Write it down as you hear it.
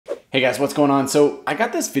Hey guys, what's going on? So I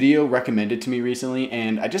got this video recommended to me recently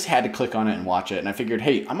and I just had to click on it and watch it, and I figured,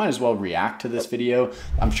 hey, I might as well react to this video.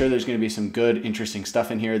 I'm sure there's going to be some good, interesting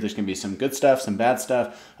stuff in here. There's going to be some good stuff, some bad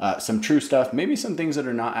stuff, some true stuff, maybe some things that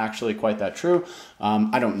are not actually quite that true.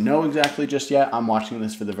 I don't know exactly just yet. I'm watching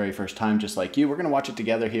this for the very first time, just like you. We're going to watch it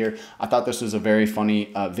together here. I thought this was a very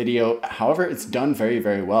funny video. However, it's done very,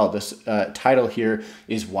 very well. This title here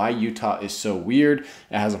is Why Utah is So Weird.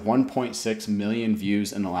 It has 1.6 million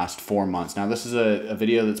views in the last 4 months. Now, this is a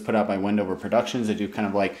video that's put out by Wendover Productions. They do kind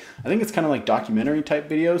of like, I think it's kind of like documentary type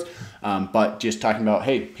videos, but just talking about,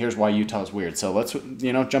 hey, here's why Utah is weird. So let's,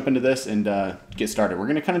 jump into this and get started. We're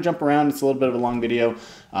going to kind of jump around. It's a little bit of a long video,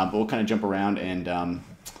 but we'll kind of jump around and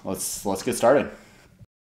let's get started.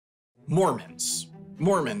 Mormons.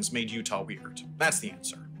 Mormons made Utah weird. That's the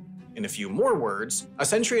answer. In a few more words, a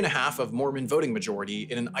century and a half of Mormon voting majority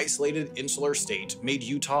in an isolated insular state made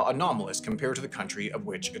Utah anomalous compared to the country of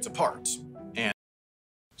which it's a part.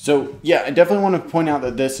 So yeah, I definitely want to point out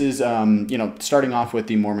that this is, starting off with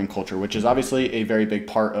the Mormon culture, which is obviously a very big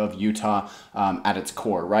part of Utah at its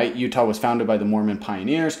core, right? Utah was founded by the Mormon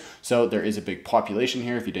pioneers, so there is a big population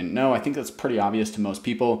here. If you didn't know, I think that's pretty obvious to most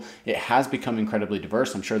people. It has become incredibly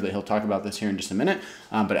diverse. I'm sure that he'll talk about this here in just a minute,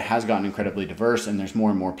 but it has gotten incredibly diverse, and there's more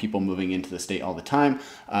and more people moving into the state all the time.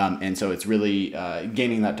 And so it's really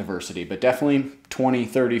gaining that diversity, but definitely 20,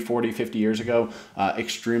 30, 40, 50 years ago,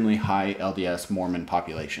 extremely high LDS Mormon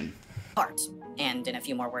population. And in a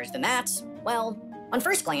few more words than that, well, on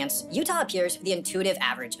first glance, Utah appears the intuitive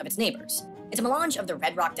average of its neighbors. It's a melange of the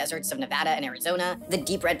red rock deserts of Nevada and Arizona, the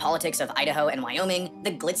deep red politics of Idaho and Wyoming,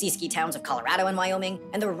 the glitzy ski towns of Colorado and Wyoming,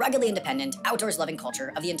 and the ruggedly independent, outdoors-loving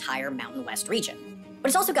culture of the entire Mountain West region. But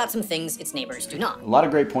it's also got some things its neighbors do not. A lot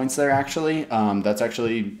of great points there, actually. That's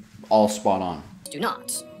actually all spot on.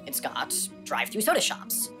 It's got drive-through soda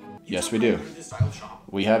shops. Yes, we do.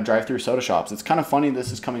 We have drive-through soda shops. It's kind of funny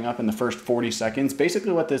this is coming up in the first 40 seconds.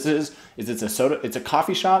 Basically what this is it's a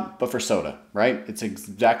coffee shop, but for soda, right? It's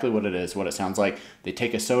exactly what it is, what it sounds like. They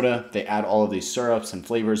take a soda, they add all of these syrups and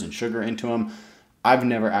flavors and sugar into them. I've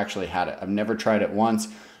never actually had it. I've never tried it once.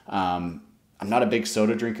 I'm not a big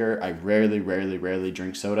soda drinker. I rarely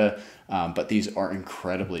drink soda, but these are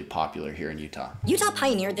incredibly popular here in Utah. Utah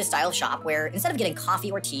pioneered this style of shop where instead of getting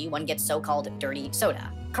coffee or tea, one gets so-called dirty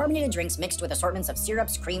soda. Carbonated drinks mixed with assortments of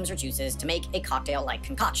syrups, creams, or juices to make a cocktail-like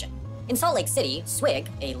concoction. In Salt Lake City, Swig,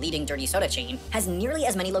 a leading dirty soda chain, has nearly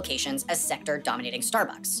as many locations as sector-dominating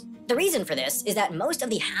Starbucks. The reason for this is that most of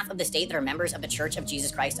the half of the state that are members of the Church of Jesus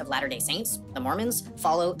Christ of Latter-day Saints, the Mormons,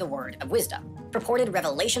 follow the word of wisdom, purported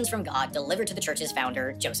revelations from God delivered to the church's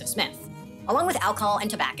founder, Joseph Smith. Along with alcohol and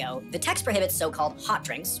tobacco, the text prohibits so-called hot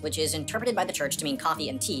drinks, which is interpreted by the church to mean coffee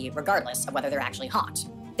and tea, regardless of whether they're actually hot.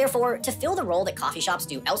 Therefore, to fill the role that coffee shops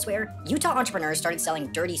do elsewhere, Utah entrepreneurs started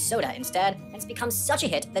selling dirty soda instead, and it's become such a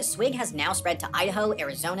hit that Swig has now spread to Idaho,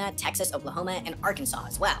 Arizona, Texas, Oklahoma, and Arkansas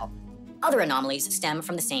as well. Other anomalies stem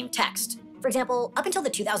from the same text. For example, up until the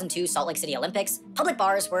 2002 Salt Lake City Olympics, public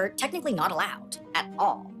bars were technically not allowed at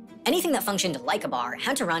all. Anything that functioned like a bar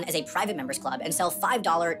had to run as a private members club and sell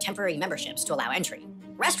 $5 temporary memberships to allow entry.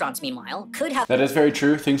 Restaurants, meanwhile, could have— That is very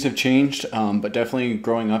true. Things have changed, but definitely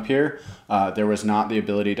growing up here, there was not the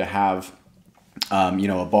ability to have,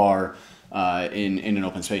 a bar in an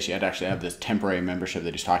open space. You had to actually have this temporary membership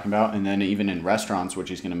that he's talking about. And then even in restaurants, which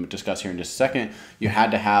he's going to discuss here in just a second, you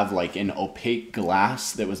had to have like an opaque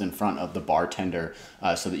glass that was in front of the bartender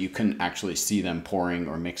so that you couldn't actually see them pouring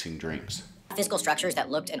or mixing drinks. Physical structures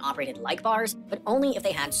that looked and operated like bars, but only if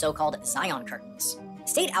they had so-called Zion curtains.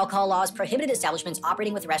 State alcohol laws prohibited establishments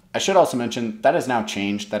operating with restaurants. I should also mention that has now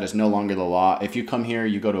changed. That is no longer the law. If you come here,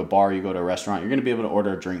 you go to a bar, you go to a restaurant, you're going to be able to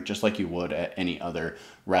order a drink just like you would at any other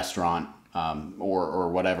restaurant or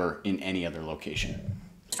whatever in any other location.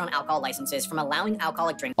 Restaurant alcohol licenses from allowing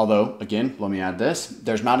alcoholic drinks. Although, again, let me add this,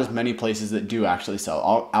 there's not as many places that do actually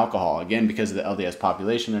sell alcohol. Again, because of the LDS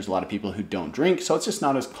population, there's a lot of people who don't drink, so it's just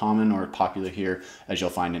not as common or popular here as you'll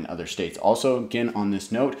find in other states. Also, again, on this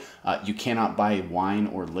note, you cannot buy wine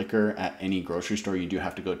or liquor at any grocery store. You do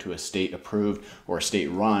have to go to a state-approved or a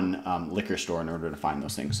state-run liquor store in order to find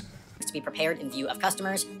those things. To be prepared in view of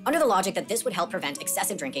customers, under the logic that this would help prevent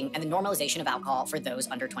excessive drinking and the normalization of alcohol for those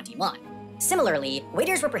under 21. Similarly,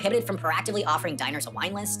 waiters were prohibited from proactively offering diners a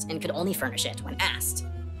wine list and could only furnish it when asked.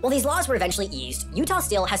 While these laws were eventually eased, Utah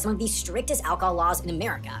still has some of the strictest alcohol laws in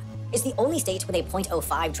America. It's the only state with a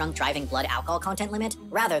 .05 drunk driving blood alcohol content limit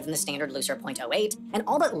rather than the standard looser .08, and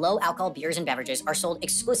all but low alcohol beers and beverages are sold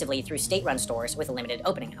exclusively through state-run stores with limited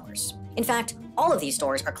opening hours. In fact, all of these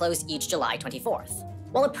stores are closed each July 24th.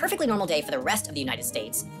 While a perfectly normal day for the rest of the United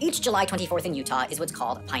States, each July 24th in Utah is what's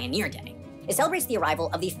called Pioneer Day. it celebrates the arrival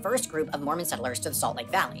of the first group of Mormon settlers to the Salt Lake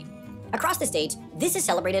Valley. Across the state, this is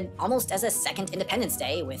celebrated almost as a second Independence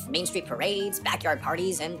Day with Main Street parades, backyard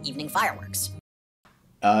parties, and evening fireworks.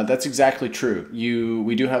 That's exactly true.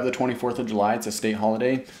 We do have the 24th of July. It's a state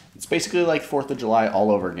holiday. It's basically like 4th of July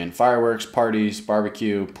all over again. Fireworks, parties,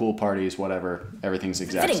 barbecue, pool parties, whatever. Everything's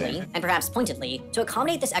exact Fittingly, same. and perhaps pointedly, to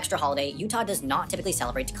accommodate this extra holiday, Utah does not typically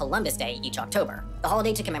celebrate Columbus Day each October, the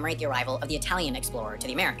holiday to commemorate the arrival of the Italian explorer to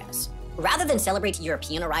the Americas. Rather than celebrate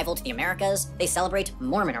European arrival to the Americas, they celebrate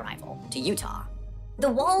Mormon arrival to Utah.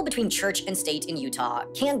 The wall between church and state in Utah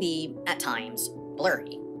can be, at times,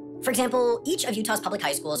 blurry. For example, each of Utah's public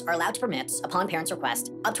high schools are allowed to permit, upon parents'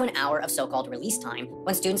 request, up to an hour of so-called release time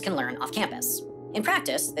when students can learn off campus. In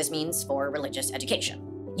practice, this means for religious education.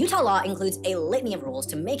 Utah law includes a litany of rules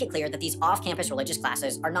to make it clear that these off-campus religious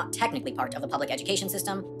classes are not technically part of the public education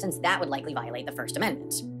system, since that would likely violate the First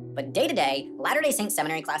Amendment. But day-to-day, Latter-day Saint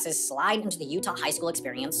seminary classes slide into the Utah high school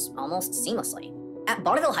experience almost seamlessly. At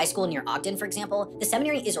Bonneville High School near Ogden, for example, the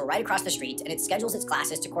seminary is right across the street and it schedules its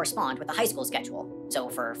classes to correspond with the high school schedule. So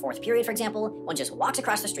for fourth period, for example, one just walks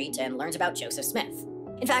across the street and learns about Joseph Smith.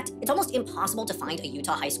 In fact, it's almost impossible to find a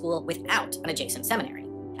Utah high school without an adjacent seminary.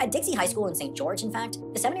 At Dixie High School in St. George, in fact,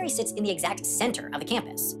 the seminary sits in the exact center of the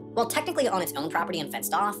campus. While technically on its own property and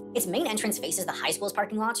fenced off, its main entrance faces the high school's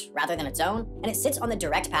parking lot rather than its own, and it sits on the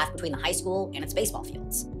direct path between the high school and its baseball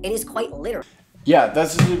fields. It is quite literal. Yeah,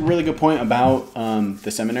 that's a really good point about the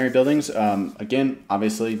seminary buildings. Again,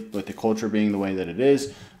 obviously, with the culture being the way that it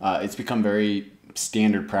is, it's become very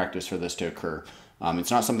standard practice for this to occur. It's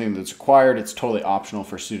not something that's required. It's totally optional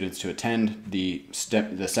for students to attend the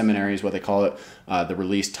seminary is what they call it, the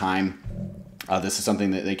release time. This is something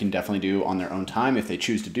that they can definitely do on their own time if they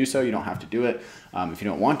choose to do so. You don't have to do it if you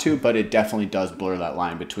don't want to, but it definitely does blur that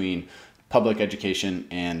line between public education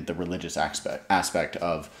and the religious aspect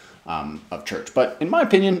of church. But in my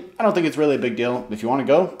opinion, I don't think it's really a big deal. If you want to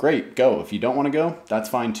go, great, go. If you don't want to go, that's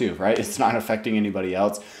fine too, right? It's not affecting anybody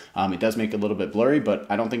else. It does make it a little bit blurry, but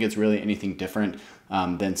I don't think it's really anything different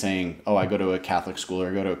than saying, oh, I go to a Catholic school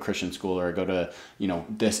or I go to a Christian school or I go to,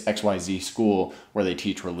 this XYZ school where they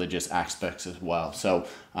teach religious aspects as well. So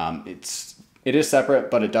it is separate,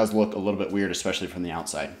 but it does look a little bit weird, especially from the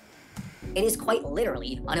outside. It is quite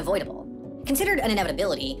literally unavoidable. Considered an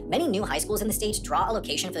inevitability, many new high schools in the state draw a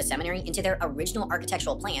location for the seminary into their original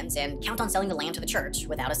architectural plans and count on selling the land to the church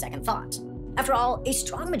without a second thought. After all, a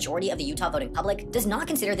strong majority of the Utah voting public does not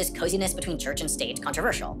consider this coziness between church and state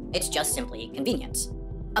controversial. It's just simply convenient.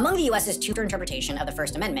 Among the US's two-tier interpretation of the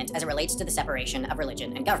First Amendment as it relates to the separation of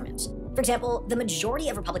religion and government. For example, the majority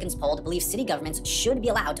of Republicans polled believe city governments should be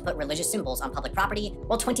allowed to put religious symbols on public property,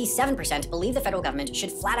 while 27% believe the federal government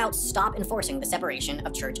should flat out stop enforcing the separation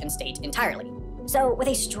of church and state entirely. So, with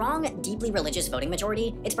a strong, deeply religious voting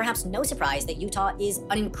majority, it's perhaps no surprise that Utah is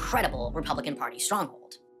an incredible Republican Party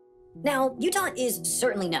stronghold. Now, Utah is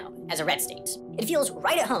certainly known as a red state. It feels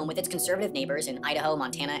right at home with its conservative neighbors in Idaho,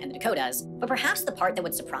 Montana, and the Dakotas, but perhaps the part that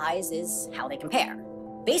would surprise is how they compare.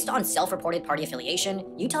 Based on self-reported party affiliation,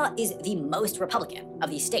 Utah is the most Republican of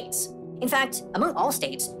these states. In fact, among all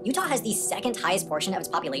states, Utah has the second highest portion of its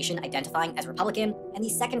population identifying as Republican and the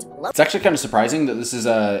second lowest. It's actually kind of surprising that this is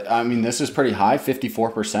this is pretty high,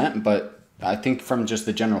 54%, but I think from just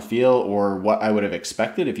the general feel or what I would have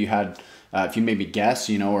expected, if you maybe guess,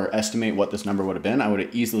 or estimate what this number would have been, I would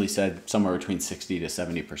have easily said somewhere between 60 to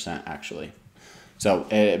 70% actually. So,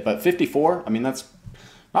 but 54, that's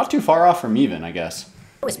not too far off from even, I guess.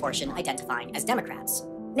 Lowest portion identifying as Democrats.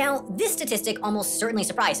 Now, this statistic almost certainly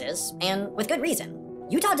surprises, and with good reason.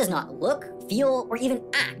 Utah does not look, feel, or even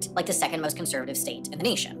act like the second most conservative state in the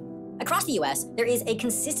nation. Across the US, there is a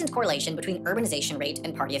consistent correlation between urbanization rate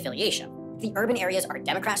and party affiliation. The urban areas are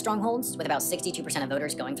Democrat strongholds, with about 62% of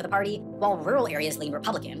voters going for the party, while rural areas lean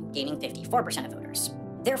Republican, gaining 54% of voters.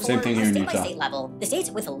 Therefore, Same thing here on in a Utah. state-by-state level, the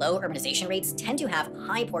states with low urbanization rates tend to have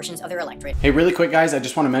high portions of their electorate. Hey, really quick, guys, I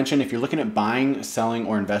just want to mention, if you're looking at buying, selling,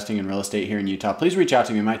 or investing in real estate here in Utah, please reach out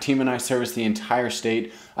to me. My team and I service the entire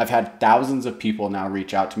state. I've had thousands of people now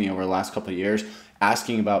reach out to me over the last couple of years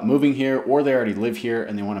asking about moving here, or they already live here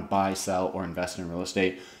and they want to buy, sell, or invest in real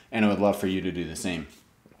estate, and I would love for you to do the same.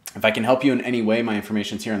 If I can help you in any way, my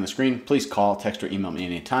information's here on the screen. Please call, text, or email me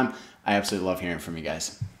anytime. I absolutely love hearing from you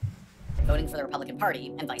guys. Voting for the Republican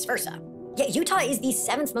Party and vice versa. Yet Utah is the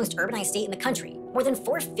 7th most urbanized state in the country. More than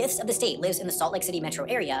 4/5 of the state lives in the Salt Lake City metro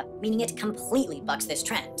area, meaning it completely bucks this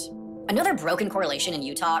trend. Another broken correlation in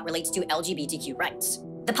Utah relates to LGBTQ rights.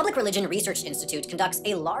 The Public Religion Research Institute conducts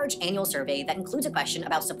a large annual survey that includes a question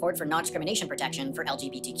about support for non-discrimination protection for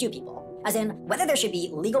LGBTQ people. as in whether there should be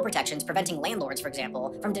legal protections preventing landlords, for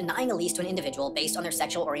example, from denying a lease to an individual based on their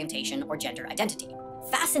sexual orientation or gender identity.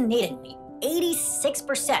 Fascinatingly,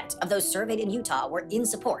 86% of those surveyed in Utah were in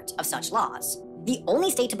support of such laws. The only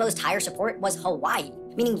state to boast higher support was Hawaii,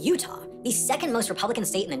 meaning Utah, the second most Republican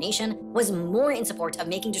state in the nation, was more in support of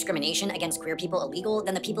making discrimination against queer people illegal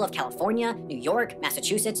than the people of California, New York,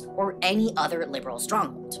 Massachusetts, or any other liberal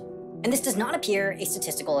stronghold. And this does not appear a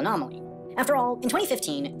statistical anomaly. After all, in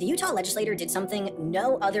 2015, the Utah legislature did something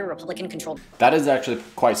no other Republican-controlled... That is actually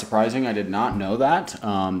quite surprising. I did not know that.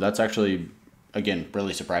 That's actually, again,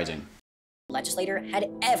 really surprising. ...legislator had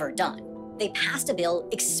ever done. They passed a bill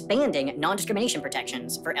expanding non-discrimination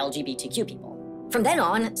protections for LGBTQ people. From then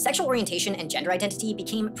on, sexual orientation and gender identity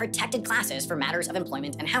became protected classes for matters of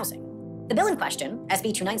employment and housing. The bill in question,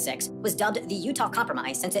 SB 296, was dubbed the Utah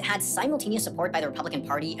Compromise since it had simultaneous support by the Republican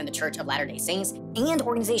Party and the Church of Latter-day Saints, and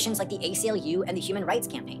organizations like the ACLU and the Human Rights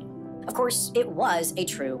Campaign. Of course, it was a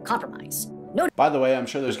true compromise. By the way, I'm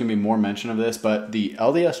sure there's going to be more mention of this, but the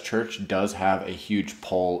LDS Church does have a huge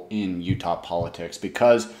pull in Utah politics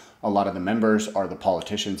because a lot of the members are the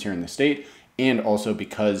politicians here in the state, and also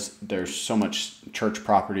because there's so much church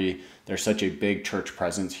property, there's such a big church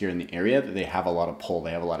presence here in the area that they have a lot of pull.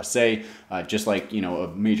 They have a lot of say, just like, you know, a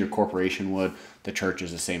major corporation would. The church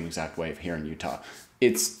is the same exact way here in Utah.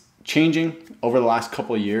 It's changing over the last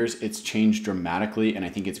couple of years. It's changed dramatically, and I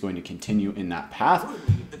think it's going to continue in that path.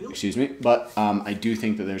 Excuse me. But I do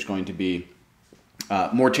think that there's going to be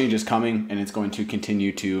more changes coming, and it's going to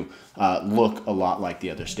continue to look a lot like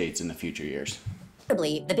the other states in the future years.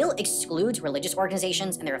 Notably, the bill excludes religious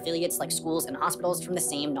organizations and their affiliates like schools and hospitals from the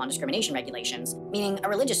same non-discrimination regulations, meaning a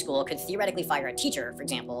religious school could theoretically fire a teacher, for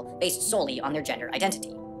example, based solely on their gender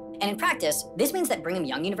identity. And in practice, this means that Brigham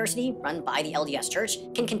Young University, run by the LDS Church,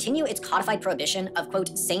 can continue its codified prohibition of,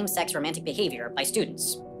 quote, same-sex romantic behavior by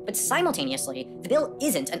students. But simultaneously, the bill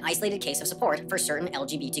isn't an isolated case of support for certain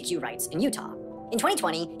LGBTQ rights in Utah. In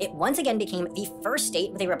 2020, it once again became the first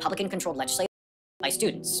state with a Republican-controlled legislature by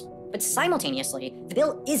students. But simultaneously, the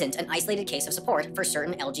bill isn't an isolated case of support for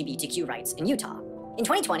certain LGBTQ rights in Utah. In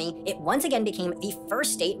 2020, it once again became the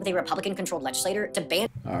first state with a Republican-controlled legislature to ban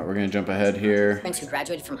we're going to jump ahead here. Who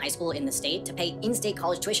graduated from high school in the state to pay in-state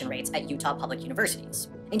college tuition rates at Utah public universities.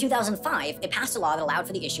 In 2005, it passed a law that allowed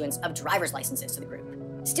for the issuance of driver's licenses to the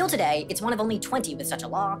group. Still today, it's one of only 20 with such a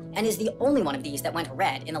law, and is the only one of these that went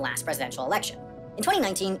red in the last presidential election. In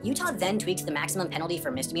 2019, Utah then tweaked the maximum penalty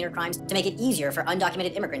for misdemeanor crimes to make it easier for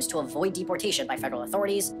undocumented immigrants to avoid deportation by federal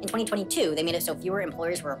authorities. In 2022, they made it so fewer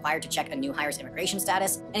employers were required to check a new hire's immigration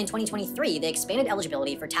status. And in 2023, they expanded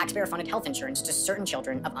eligibility for taxpayer-funded health insurance to certain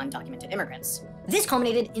children of undocumented immigrants. This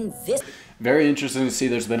culminated in this. Very interesting to see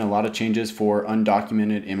there's been a lot of changes for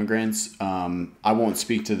undocumented immigrants. I won't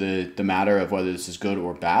speak to the matter of whether this is good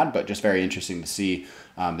or bad, but just very interesting to see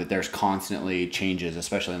that there's constantly changes,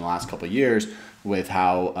 especially in the last couple of years, with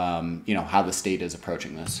how how the state is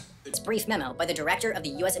approaching this. This brief memo by the director of the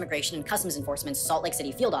U.S. Immigration and Customs Enforcement's Salt Lake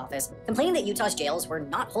City field office, complaining that Utah's jails were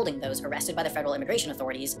not holding those arrested by the federal immigration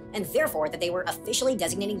authorities, and therefore that they were officially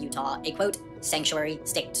designating Utah a, quote, sanctuary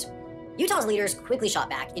state. Utah's leaders quickly shot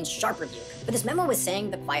back in sharp rebuke, but this memo was saying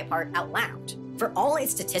the quiet part out loud. For all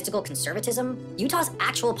its statistical conservatism, Utah's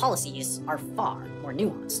actual policies are far more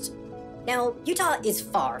nuanced. Now, Utah is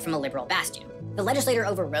far from a liberal bastion. The legislature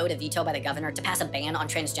overrode a veto by the governor to pass a ban on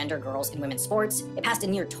transgender girls in women's sports. It passed a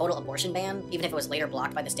near-total abortion ban, even if it was later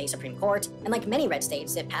blocked by the state Supreme Court. And like many red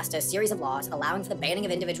states, it passed a series of laws allowing for the banning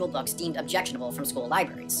of individual books deemed objectionable from school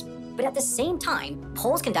libraries. But at the same time,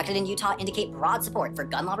 polls conducted in Utah indicate broad support for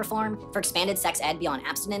gun law reform, for expanded sex ed beyond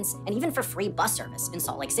abstinence, and even for free bus service in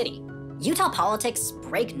Salt Lake City. Utah politics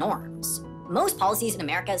break norms. Most policies in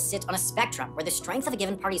America sit on a spectrum where the strength of a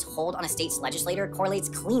given party's hold on a state's legislature correlates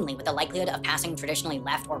cleanly with the likelihood of passing traditionally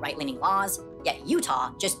left or right-leaning laws, yet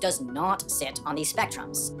Utah just does not sit on these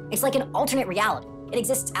spectrums. It's like an alternate reality. It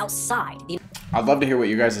exists outside the... I'd love to hear what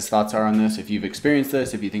you guys' thoughts are on this. If you've experienced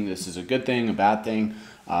this, if you think this is a good thing, a bad thing,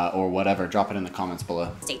 or whatever, drop it in the comments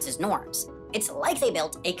below. States' norms. It's like they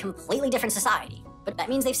built a completely different society, but that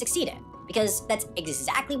means they've succeeded, because that's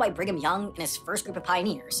exactly why Brigham Young and his first group of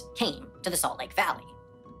pioneers came to the Salt Lake Valley.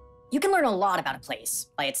 You can learn a lot about a place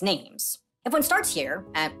by its names. If one starts here,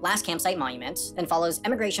 at Last Campsite Monument, then follows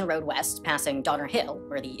Emigration Road West, passing Donner Hill,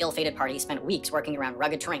 where the ill-fated party spent weeks working around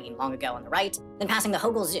rugged terrain long ago on the right, then passing the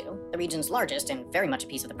Hogle Zoo, the region's largest and very much a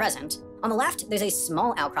piece of the present, on the left, there's a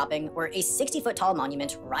small outcropping where a 60-foot-tall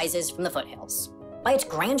monument rises from the foothills. By its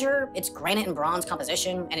grandeur, its granite and bronze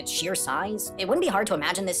composition, and its sheer size, it wouldn't be hard to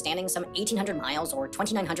imagine this standing some 1,800 miles or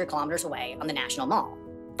 2,900 kilometers away on the National Mall.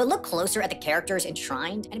 But look closer at the characters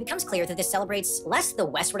enshrined, and it becomes clear that this celebrates less the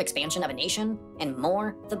westward expansion of a nation and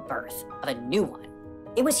more the birth of a new one.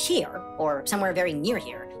 It was here, or somewhere very near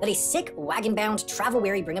here, that a sick, wagon-bound,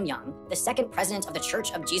 travel-weary Brigham Young, the second president of the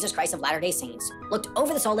Church of Jesus Christ of Latter-day Saints, looked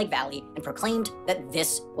over the Salt Lake Valley and proclaimed that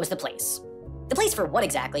this was the place. The place for what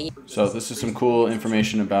exactly? So this is some cool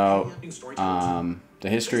information about the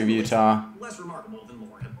history of Utah. Less remarkable than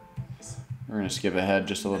Lauren. We're going to skip ahead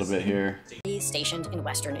just a little bit here. Stationed in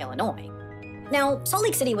western Illinois. Now, Salt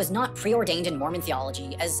Lake City was not preordained in Mormon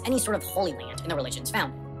theology as any sort of holy land in the religion's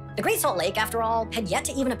founding. The Great Salt Lake, after all, had yet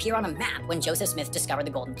to even appear on a map when Joseph Smith discovered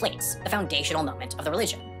the Golden Plates, the foundational moment of the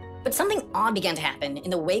religion. But something odd began to happen in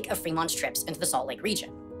the wake of Fremont's trips into the Salt Lake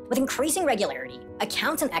region. With increasing regularity,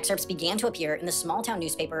 accounts and excerpts began to appear in the small-town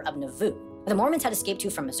newspaper of Nauvoo, where the Mormons had escaped to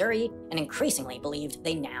from Missouri and increasingly believed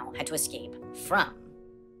they now had to escape from.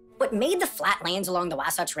 What made the flat lands along the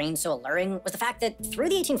Wasatch Range so alluring was the fact that through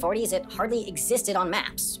the 1840s it hardly existed on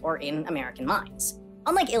maps or in American minds.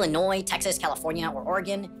 Unlike Illinois, Texas, California, or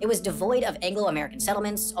Oregon, it was devoid of Anglo-American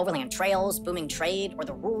settlements, overland trails, booming trade, or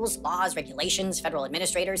the rules, laws, regulations, federal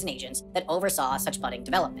administrators, and agents that oversaw such budding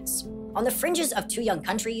developments. On the fringes of two young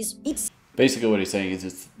countries, each Basically what he's saying is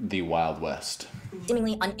it's the Wild West.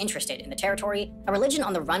 Seemingly uninterested in the territory, a religion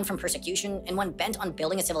on the run from persecution, and one bent on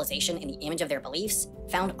building a civilization in the image of their beliefs,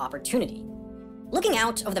 found opportunity. Looking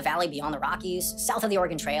out over the valley beyond the Rockies, south of the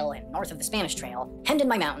Oregon Trail and north of the Spanish Trail, hemmed in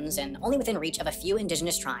by mountains and only within reach of a few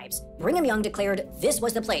indigenous tribes, Brigham Young declared this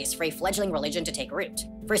was the place for a fledgling religion to take root,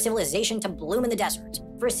 for a civilization to bloom in the desert,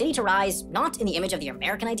 for a city to rise not in the image of the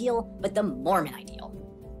American ideal, but the Mormon ideal.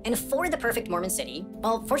 And for the perfect Mormon city,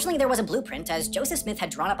 well, fortunately there was a blueprint as Joseph Smith had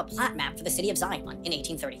drawn up a plat map for the city of Zion in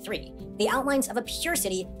 1833, the outlines of a pure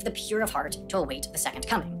city for the pure of heart to await the second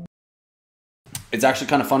coming. It's actually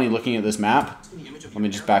kind of funny looking at this map. Let me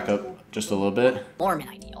just back up just a little bit. Mormon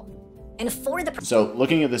ideal. And for the So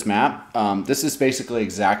looking at this map, this is basically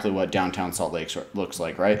exactly what downtown Salt Lake looks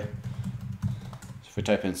like, right? So if we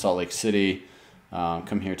type in Salt Lake City,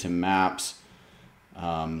 come here to maps,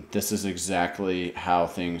 this is exactly how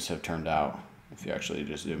things have turned out. If you actually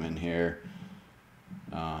just zoom in here,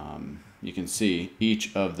 you can see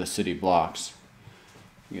each of the city blocks.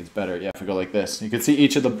 I think it's better, yeah, if we go like this. You can see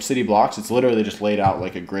each of the city blocks. It's literally just laid out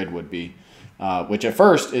like a grid would be, which at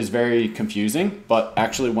first is very confusing, but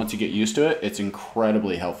actually once you get used to it, it's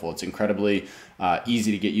incredibly helpful. It's incredibly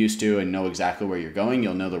easy to get used to and know exactly where you're going.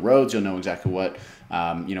 You'll know the roads. You'll know exactly what,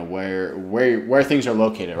 you know, where things are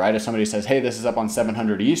located, right? If somebody says, hey, this is up on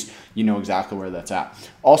 700 East, you know exactly where that's at.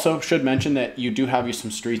 Also, should mention that you do have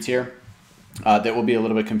some streets here that will be a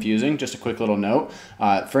little bit confusing. Just a quick little note.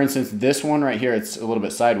 For instance, this one right here, it's a little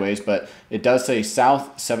bit sideways, but it does say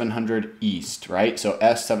South 700 East, right? So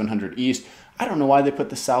S 700 East. I don't know why they put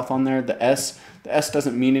the South on there. The S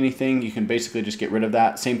doesn't mean anything. You can basically just get rid of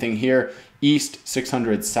that. Same thing here, East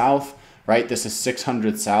 600 South, right? This is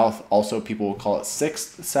 600 South. Also, people will call it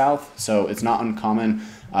 6th South. So it's not uncommon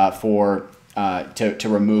to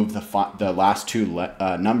remove the last two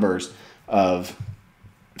numbers of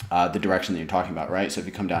the direction that you're talking about, right? So if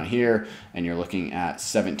you come down here and you're looking at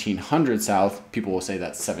 1700 South, people will say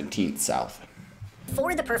that's 17th South.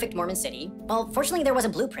 For the perfect Mormon city, well, fortunately there was a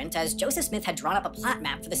blueprint as Joseph Smith had drawn up a plat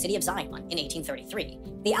map for the city of Zion in 1833,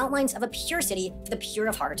 the outlines of a pure city for the pure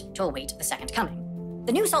of heart to await the second coming.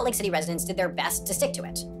 The new Salt Lake City residents did their best to stick to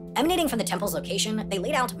it. Emanating from the temple's location, they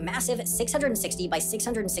laid out massive 660 by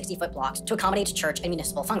 660 foot blocks to accommodate church and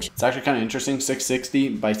municipal functions. It's actually kind of interesting,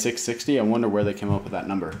 660 by 660. I wonder where they came up with that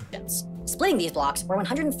number. Splitting these blocks were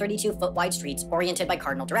 132 foot wide streets oriented by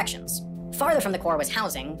cardinal directions. Farther from the core was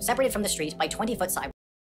housing, separated from the street by 20 foot sidewalks,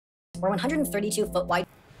 were 132 foot wide.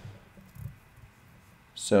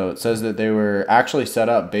 So it says that they were actually set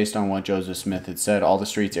up based on what Joseph Smith had said, all the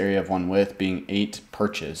streets area of one width being 8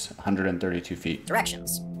 perches, 132 feet.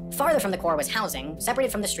 Directions. Farther from the core was housing,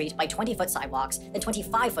 separated from the street by 20 foot sidewalks and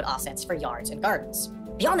 25 foot offsets for yards and gardens.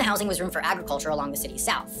 Beyond the housing was room for agriculture along the city's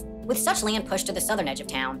south. With such land pushed to the southern edge of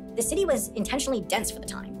town, the city was intentionally dense for the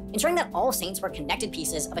time, ensuring that all saints were connected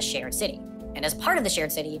pieces of a shared city. And as part of the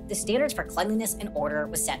shared city, the standards for cleanliness and order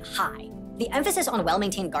was set high. The emphasis on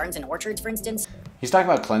well-maintained gardens and orchards, for instance. He's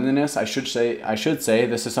talking about cleanliness. I should say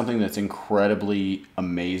this is something that's incredibly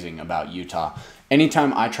amazing about Utah.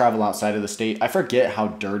 Anytime I travel outside of the state, I forget how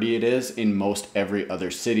dirty it is in most every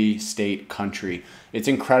other city, state, country. It's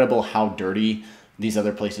incredible how dirty these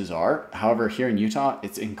other places are. However, here in Utah,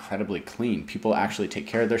 it's incredibly clean. People actually take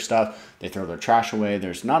care of their stuff. They throw their trash away.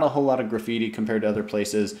 There's not a whole lot of graffiti compared to other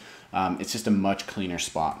places. It's just a much cleaner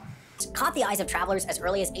spot. Caught the eyes of travelers as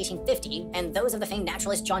early as 1850 and those of the famed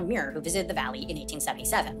naturalist John Muir, who visited the valley in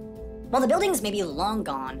 1877. While the buildings may be long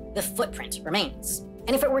gone, the footprint remains. And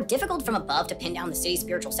if it were difficult from above to pin down the city's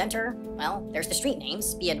spiritual center, well, there's the street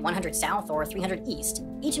names, be it 100 South or 300 East,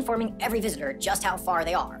 each informing every visitor just how far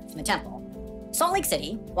they are from the temple. Salt Lake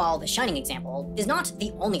City, while the shining example, is not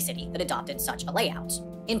the only city that adopted such a layout.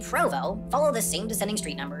 In Provo, follow the same descending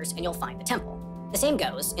street numbers and you'll find the temple. The same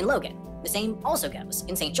goes in Logan. The same also goes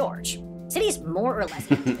in St. George. Cities more or less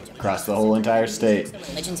across the whole entire state.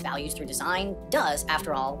 Religion's values through design does,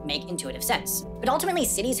 after all, make intuitive sense. But ultimately,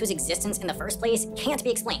 cities whose existence in the first place can't be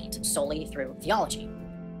explained solely through theology.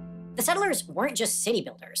 The settlers weren't just city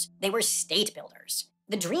builders, they were state builders.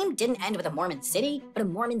 The dream didn't end with a Mormon city, but a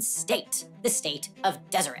Mormon state, the state of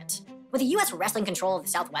Deseret. With the U.S. wrestling control of the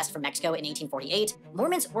Southwest from Mexico in 1848,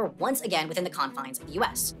 Mormons were once again within the confines of the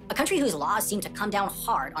U.S., a country whose laws seemed to come down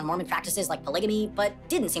hard on Mormon practices like polygamy, but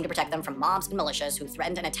didn't seem to protect them from mobs and militias who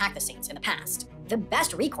threatened and attacked the saints in the past. The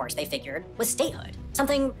best recourse, they figured, was statehood,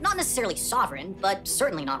 something not necessarily sovereign, but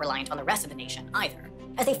certainly not reliant on the rest of the nation either.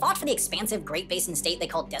 As they fought for the expansive Great Basin state they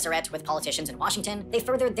called Deseret with politicians in Washington, they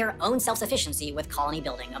furthered their own self-sufficiency with colony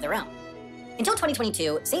building of their own. Until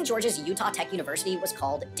 2022, St. George's Utah Tech University was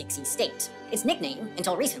called Dixie State. Its nickname,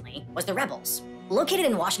 until recently, was the Rebels. Located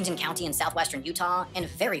in Washington County in southwestern Utah, and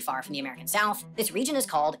very far from the American South, this region is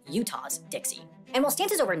called Utah's Dixie. And while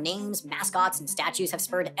stances over names, mascots, and statues have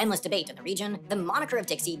spurred endless debate in the region, the moniker of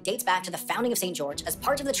Dixie dates back to the founding of St. George as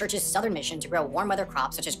part of the church's southern mission to grow warm weather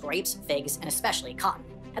crops such as grapes, figs, and especially cotton.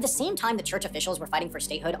 At the same time the church officials were fighting for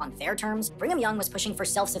statehood on their terms, Brigham Young was pushing for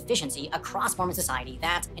self-sufficiency across Mormon society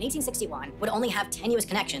that, in 1861, would only have tenuous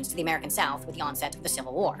connections to the American South with the onset of the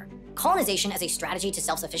Civil War. Colonization as a strategy to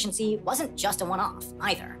self-sufficiency wasn't just a one-off,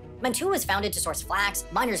 either. Mantua was founded to source flax,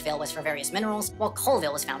 Minersville was for various minerals, while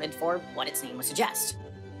Colville was founded for what its name would suggest.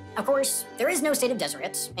 Of course, there is no state of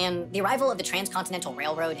Deseret, and the arrival of the Transcontinental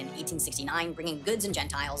Railroad in 1869 bringing goods and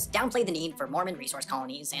Gentiles downplayed the need for Mormon resource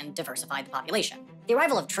colonies and diversified the population. The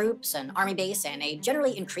arrival of troops, an army base, and a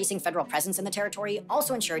generally increasing federal presence in the territory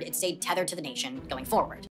also ensured it stayed tethered to the nation going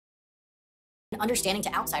forward. Understanding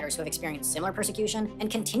to outsiders who have experienced similar persecution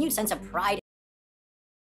and continued sense of pride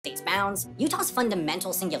in state's bounds, Utah's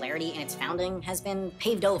fundamental singularity in its founding has been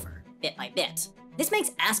paved over, bit by bit. This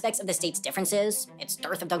makes aspects of the state's differences, its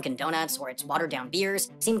dearth of Dunkin' Donuts or its watered-down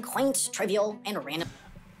beers, seem quaint, trivial, and random.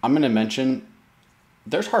 I'm going to mention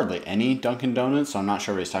there's hardly any Dunkin' Donuts, so I'm not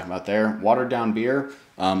sure what he's talking about there. Watered-down beer.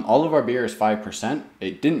 All of our beer is 5%.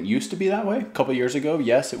 It didn't used to be that way. A couple years ago,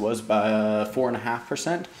 yes, it was by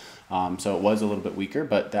 4.5%. So it was a little bit weaker,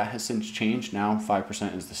 but that has since changed. Now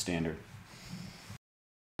 5% is the standard.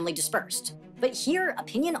 Dispersed. But here,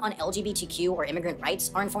 opinion on LGBTQ or immigrant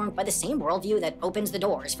rights are informed by the same worldview that opens the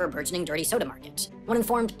doors for a burgeoning dirty soda market. One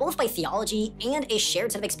informed both by theology and a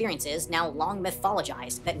shared set of experiences now long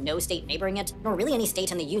mythologized that no state neighboring it, nor really any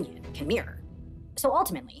state in the Union, can mirror. So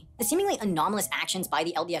ultimately, the seemingly anomalous actions by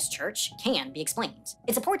the LDS Church can be explained.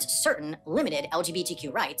 It supports certain limited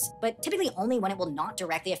LGBTQ rights, but typically only when it will not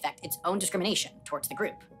directly affect its own discrimination towards the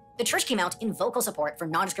group. The church came out in vocal support for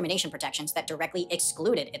non-discrimination protections that directly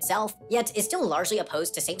excluded itself, yet is still largely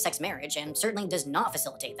opposed to same-sex marriage and certainly does not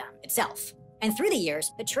facilitate them itself. And through the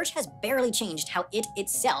years, the church has barely changed how it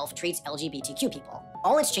itself treats LGBTQ people.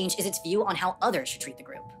 All it's changed is its view on how others should treat the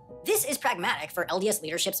group. This is pragmatic for LDS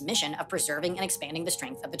leadership's mission of preserving and expanding the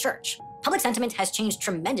strength of the church. Public sentiment has changed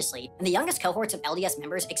tremendously, and the youngest cohorts of LDS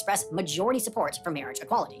members express majority support for marriage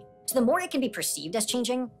equality. So the more it can be perceived as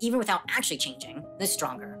changing, even without actually changing, the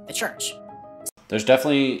stronger the church. There's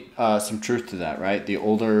definitely some truth to that, right? The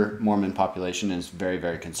older Mormon population is very,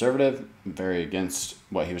 very conservative, very against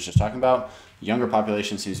what he was just talking about. The younger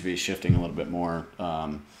population seems to be shifting a little bit more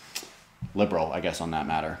liberal, I guess, on that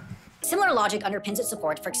matter. Similar logic underpins its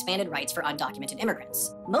support for expanded rights for undocumented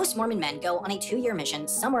immigrants. Most Mormon men go on a 2-year mission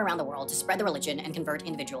somewhere around the world to spread the religion and convert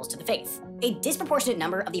individuals to the faith. A disproportionate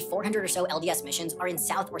number of the 400 or so LDS missions are in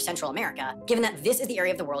South or Central America, given that this is the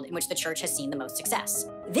area of the world in which the church has seen the most success.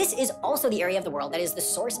 This is also the area of the world that is the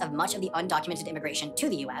source of much of the undocumented immigration to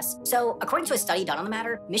the US, so according to a study done on the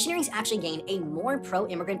matter, missionaries actually gain a more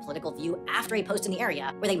pro-immigrant political view after a post in the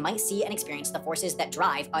area where they might see and experience the forces that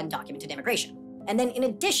drive undocumented immigration. And then in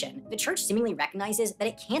addition, the church seemingly recognizes that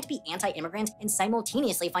it can't be anti-immigrant and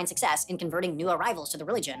simultaneously find success in converting new arrivals to the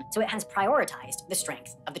religion, so it has prioritized the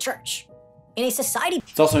strength of the church. In a society...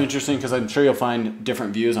 It's also interesting because I'm sure you'll find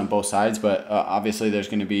different views on both sides, but obviously there's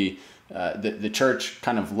going to be the church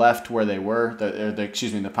kind of left where they were,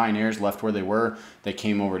 the pioneers left where they were. They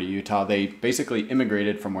came over to Utah. They basically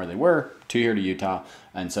immigrated from where they were to here to Utah.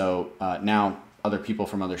 And so now other people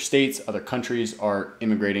from other states, other countries are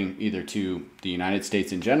immigrating either to the United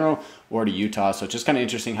States in general or to Utah. So it's just kind of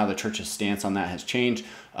interesting how the church's stance on that has changed,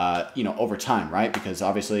 over time, right? Because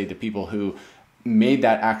obviously the people who made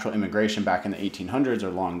that actual immigration back in the 1800s are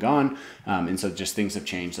long gone. And so just things have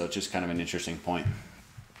changed. So it's just kind of an interesting point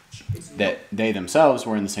that they themselves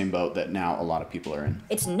were in the same boat that now a lot of people are in.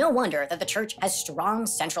 It's no wonder that the church has strong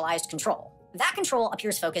centralized control. That control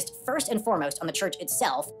appears focused first and foremost on the church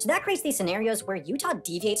itself, so that creates these scenarios where Utah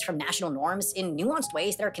deviates from national norms in nuanced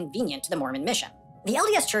ways that are convenient to the Mormon mission. The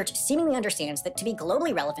LDS Church seemingly understands that to be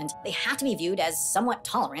globally relevant, they have to be viewed as somewhat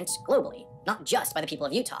tolerant globally, not just by the people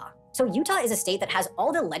of Utah. So Utah is a state that has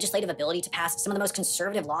all the legislative ability to pass some of the most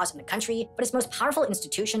conservative laws in the country, but its most powerful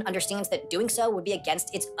institution understands that doing so would be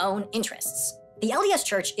against its own interests. The LDS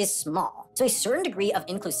Church is small, so a certain degree of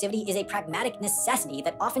inclusivity is a pragmatic necessity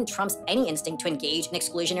that often trumps any instinct to engage in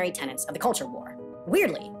exclusionary tenets of the culture war.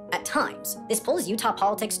 Weirdly, at times, this pulls Utah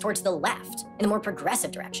politics towards the left in a more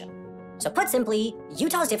progressive direction. So put simply,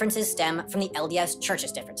 Utah's differences stem from the LDS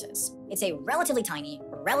Church's differences. It's a relatively tiny,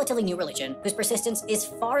 relatively new religion whose persistence is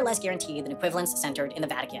far less guaranteed than equivalents centered in the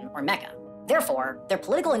Vatican or Mecca. Therefore, their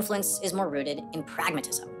political influence is more rooted in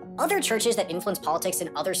pragmatism. Other churches that influence politics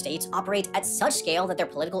in other states operate at such scale that their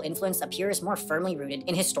political influence appears more firmly rooted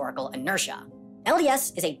in historical inertia.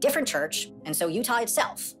 LDS is a different church, and so Utah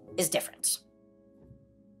itself is different.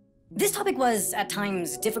 This topic was, at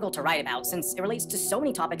times, difficult to write about since it relates to so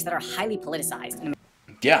many topics that are highly politicized.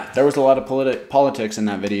 Yeah, there was a lot of politics in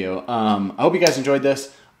that video. I hope you guys enjoyed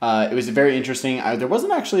this. It was very interesting. There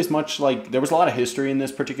wasn't actually as much, there was a lot of history in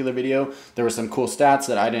this particular video. There were some cool stats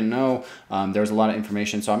that I didn't know. There was a lot of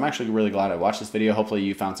information. So I'm actually really glad I watched this video. Hopefully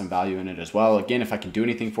you found some value in it as well. Again, if I can do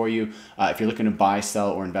anything for you, if you're looking to buy,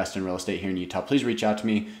 sell, or invest in real estate here in Utah, please reach out to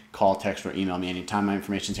me. Call, text, or email me anytime. My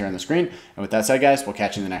information's here on the screen. And with that said, guys, we'll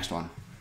catch you in the next one.